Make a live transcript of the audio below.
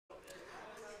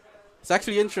It's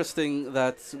actually interesting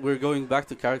that we're going back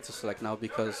to character select now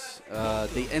because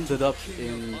they ended up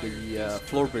in the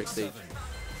floor break stage.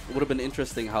 It would have been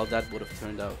interesting how that would have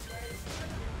turned out.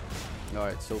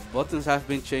 Alright, so buttons have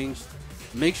been changed.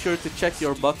 Make sure to check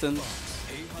your buttons.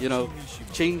 You know,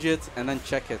 change it and then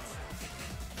check it.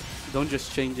 Don't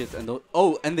just change it and don't.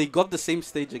 Oh, and they got the same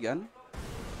stage again?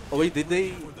 Oh wait, did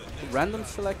they random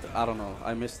select? I don't know.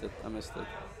 I missed it. I missed it.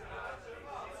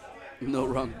 No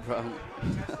round brown.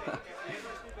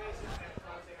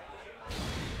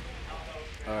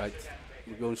 Alright,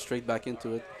 we're going straight back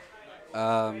into it.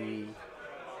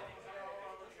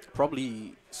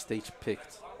 Probably stage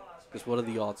picked. Because what are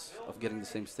the odds of getting the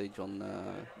same stage on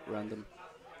random?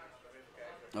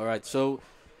 Alright, so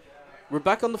we're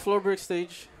back on the floor break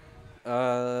stage.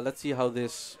 Let's see how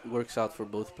this works out for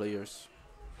both players.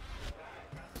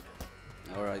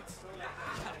 Alright.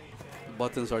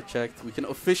 Buttons are checked. We can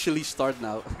officially start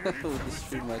now with the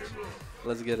stream match.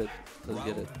 Let's get it. Let's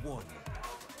get it.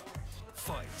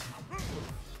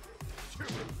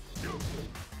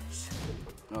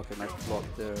 Okay, nice block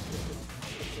there.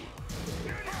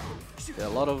 Yeah, a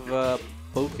lot of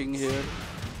poking here.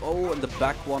 Oh, and the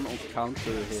back one on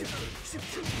counter here.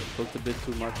 Poked a bit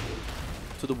too much.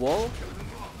 To the wall.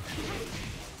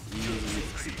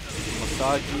 Easy.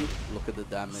 Massage. Look at the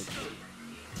damage.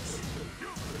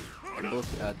 Look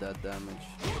at that damage.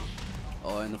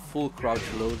 Oh, and a full crouch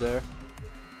low there.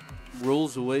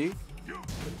 Rolls away.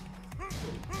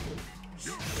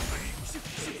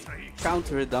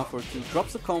 Counter it down for 2.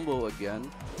 Drops the combo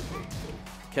again.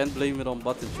 Can't blame it on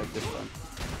button check this time.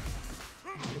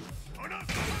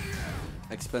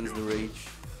 Expends the rage.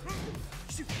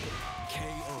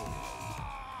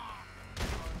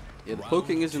 Yeah, the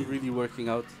poking isn't really working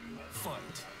out.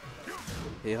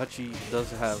 Heihachi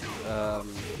does have a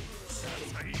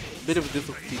bit of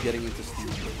difficulty getting into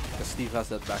Steve, because Steve has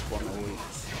that back one always.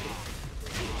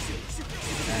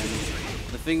 And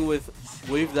the thing with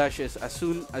wave dash is as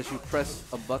soon as you press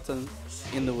a button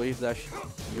in the wave dash,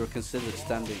 you're considered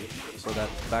standing, so that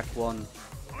back one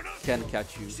can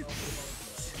catch you.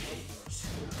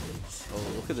 Oh,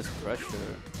 look at this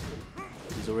pressure.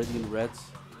 He's already in reds.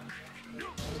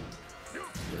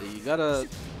 You gotta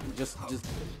just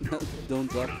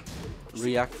don't duck.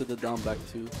 React to the down back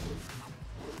too.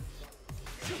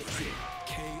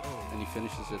 And he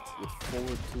finishes it with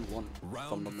forward 2-1,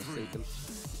 if I'm not mistaken.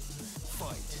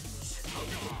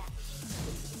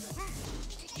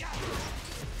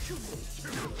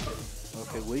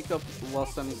 Okay, wake up while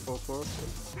standing 4-4.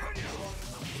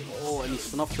 Oh, and he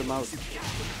snuffed him out.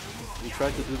 He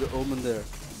tried to do the omen there,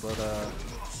 but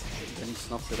then he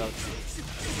snuffed it out.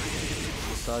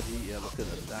 Massage, yeah, look at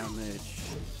the damage.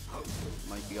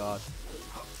 My god.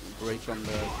 Break on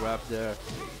the grab there.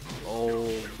 Oh,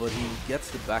 but he gets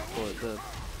the back forward. The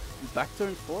back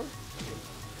turn 4?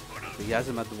 So he has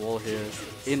him at the wall here.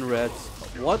 In reds.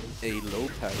 What a low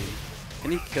parry.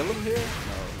 Can he kill him here? No,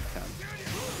 he can't.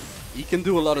 He can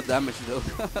do a lot of damage though.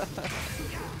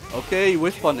 Okay,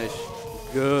 whiff punish.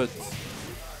 Good.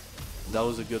 That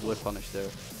was a good whiff punish there.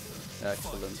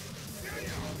 Excellent.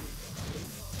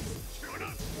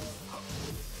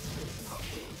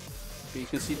 Okay, you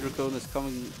can see Draconis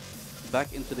coming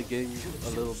back into the game a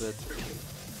little bit.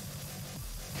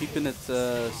 Keeping it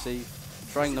safe.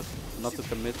 Trying not to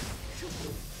commit.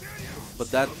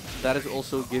 But that is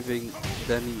also giving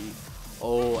Danny...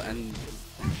 Oh, and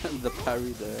the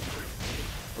parry there.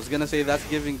 I was gonna say that's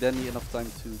giving Danny enough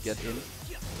time to get in.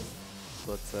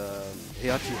 But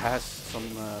Heihachi has some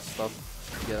stuff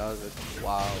to get out of it.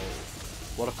 Wow.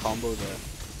 What a combo there.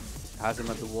 Has him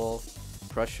at the wall.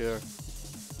 Pressure.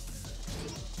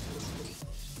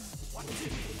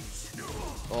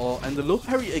 Oh, and the low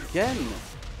parry again.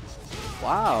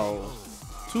 Wow.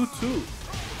 2-2.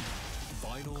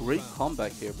 Great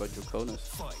comeback here by Draconis.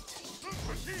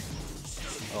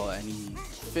 Oh, and he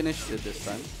finished it this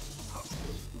time.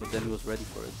 But then he was ready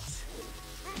for it.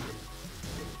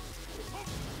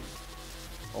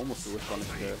 Almost a whip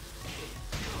punish there.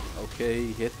 Okay,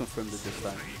 he hit confirmed it this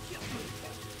time.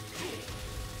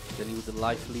 Then he with the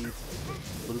life lead.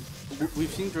 But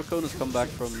we've seen Draconis come back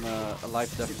from a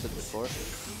life deficit before.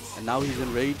 And now he's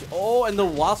in rage. Oh, and the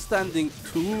while standing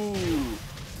 2.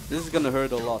 This is gonna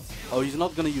hurt a lot. Oh, he's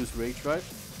not gonna use rage, right?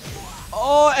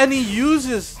 Oh, and he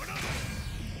uses...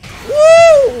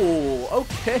 Woo!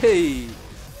 Okay.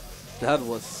 That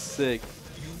was sick.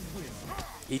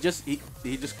 He just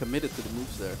committed to the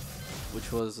moves there,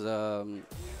 which was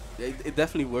it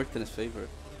definitely worked in his favor.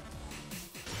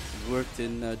 It worked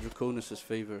in Draconis'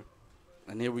 favor.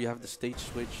 And here we have the stage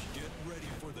switch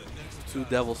to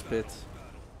Devil's Pit.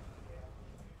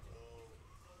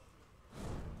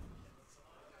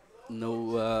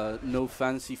 No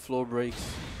fancy floor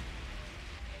breaks.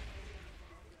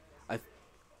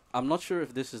 I'm not sure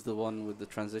if this is the one with the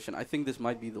transition. I think this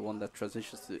might be the one that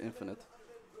transitions to infinite.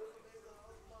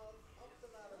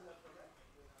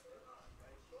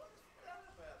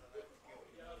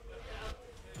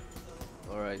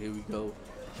 Alright, here we go.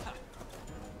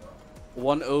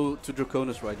 1-0 to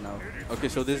Draconis right now. Okay,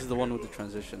 so this is the one with the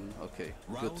transition. Okay,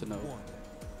 good to know.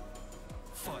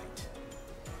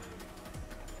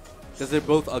 Because they're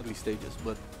both ugly stages,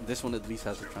 but this one at least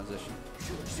has a transition.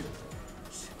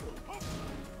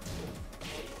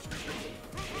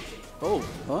 Oh,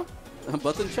 huh?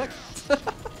 Button check.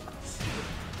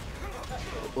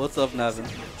 What's up, Navin?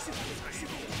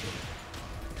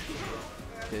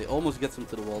 Okay, almost gets him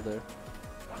to the wall there.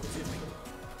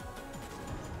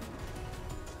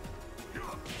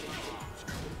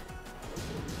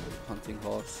 Hunting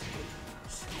Hawk.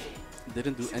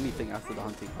 Didn't do anything after the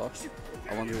Hunting Hawk.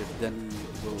 I wonder if Denny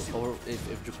will, or if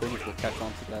Draconis will catch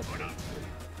on to that.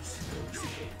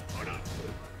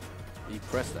 He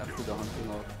pressed after the Hunting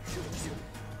Hawk.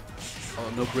 Oh,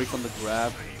 no break on the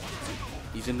grab.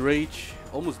 He's in rage,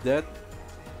 almost dead.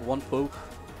 One poke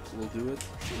will do it,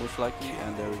 most likely,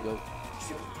 and there we go.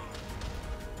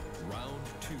 Round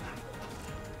 2.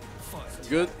 It's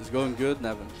good, it's going good,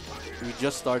 Navin. We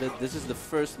just started. This is the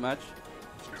first match,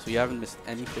 so you haven't missed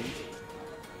anything.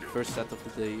 First set of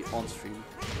the day on stream.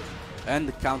 And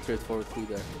the counter at forward 3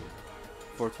 there.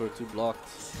 Forward 2 blocked.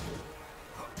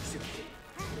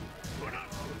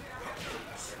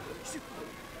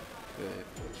 Okay.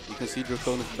 You can see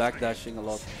Draconis backdashing a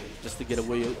lot just to get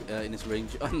away in his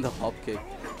range on the hop kick.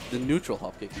 The neutral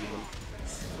hop kick even.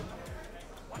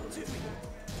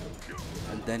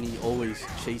 And then he always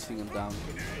chasing him down.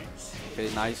 Okay,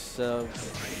 nice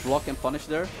block and punish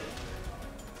there.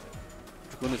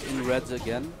 Draconis in reds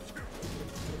again.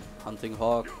 Hunting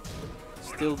Hawk.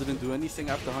 Still didn't do anything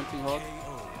after Hunting Hawk.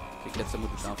 Okay, gets him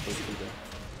with the down throw there.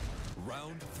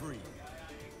 Round 3.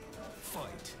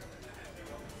 Fight.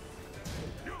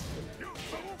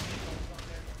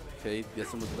 Okay,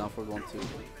 gets him with the down forward 1-2.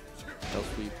 Hell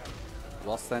sweep.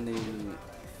 While standing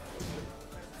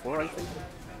 4, I think.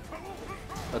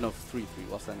 Oh no, 3-3.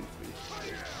 While standing 3.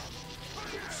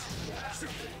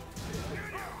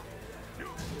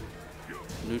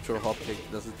 Neutral hop kick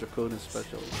does the Draconis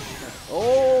special.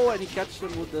 Oh, and he catches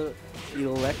him with the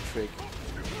electric.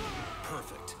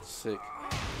 Perfect. Sick.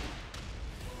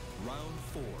 Round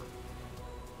 4.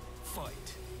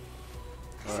 Fight.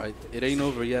 Alright, it ain't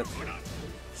over yet.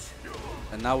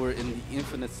 And now we're in the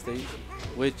infinite stage,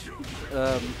 which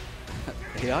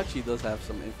Heihachi does have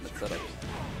some infinite setups,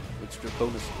 which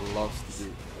Draconis loves to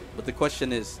do. But the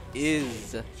question is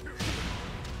Draconis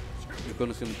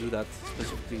going to do that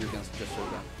specifically against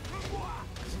JustSirDanN?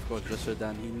 Because of course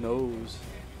JustSirDanN, he knows,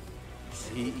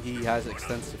 he has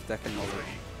extensive Tekken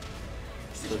knowledge.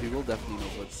 So he will definitely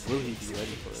know, but will he be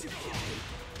ready for it?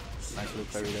 Nice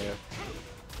little parry there.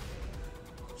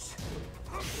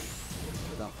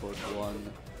 Down forward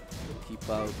 1, keep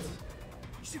out,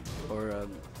 or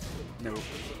no,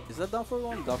 is that down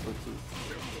forward 1? Down forward 2.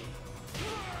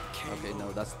 Okay,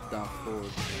 no, that's down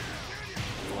forward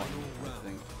 1, I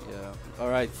think, yeah.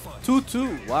 Alright,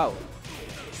 2-2, wow.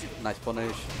 Nice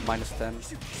punish, -10.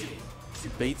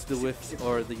 Baits the whiff,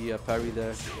 or the parry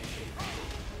there.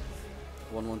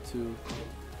 1-1-2,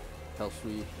 hell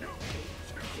free.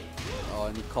 Oh,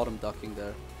 and he caught him ducking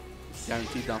there.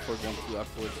 Guaranteed down forward 1-2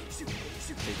 afterwards.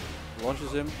 Okay,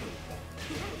 launches him.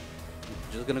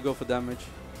 Just gonna go for damage,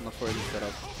 not for any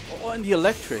setup. Oh, and the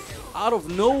electric out of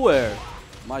nowhere.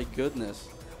 My goodness.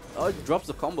 Oh, it drops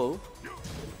the combo.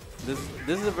 This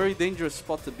is a very dangerous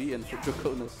spot to be in for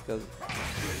Draconis, because.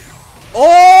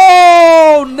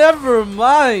 Oh, never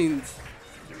mind.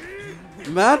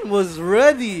 Man was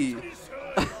ready.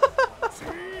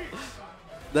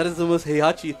 That is the most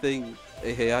Heihachi thing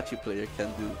a Heihachi player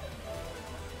can do.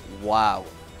 Wow.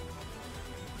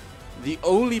 The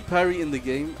only parry in the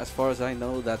game, as far as I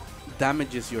know, that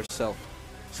damages yourself.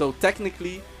 So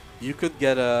technically, you could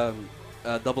get a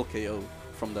double KO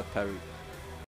from that parry.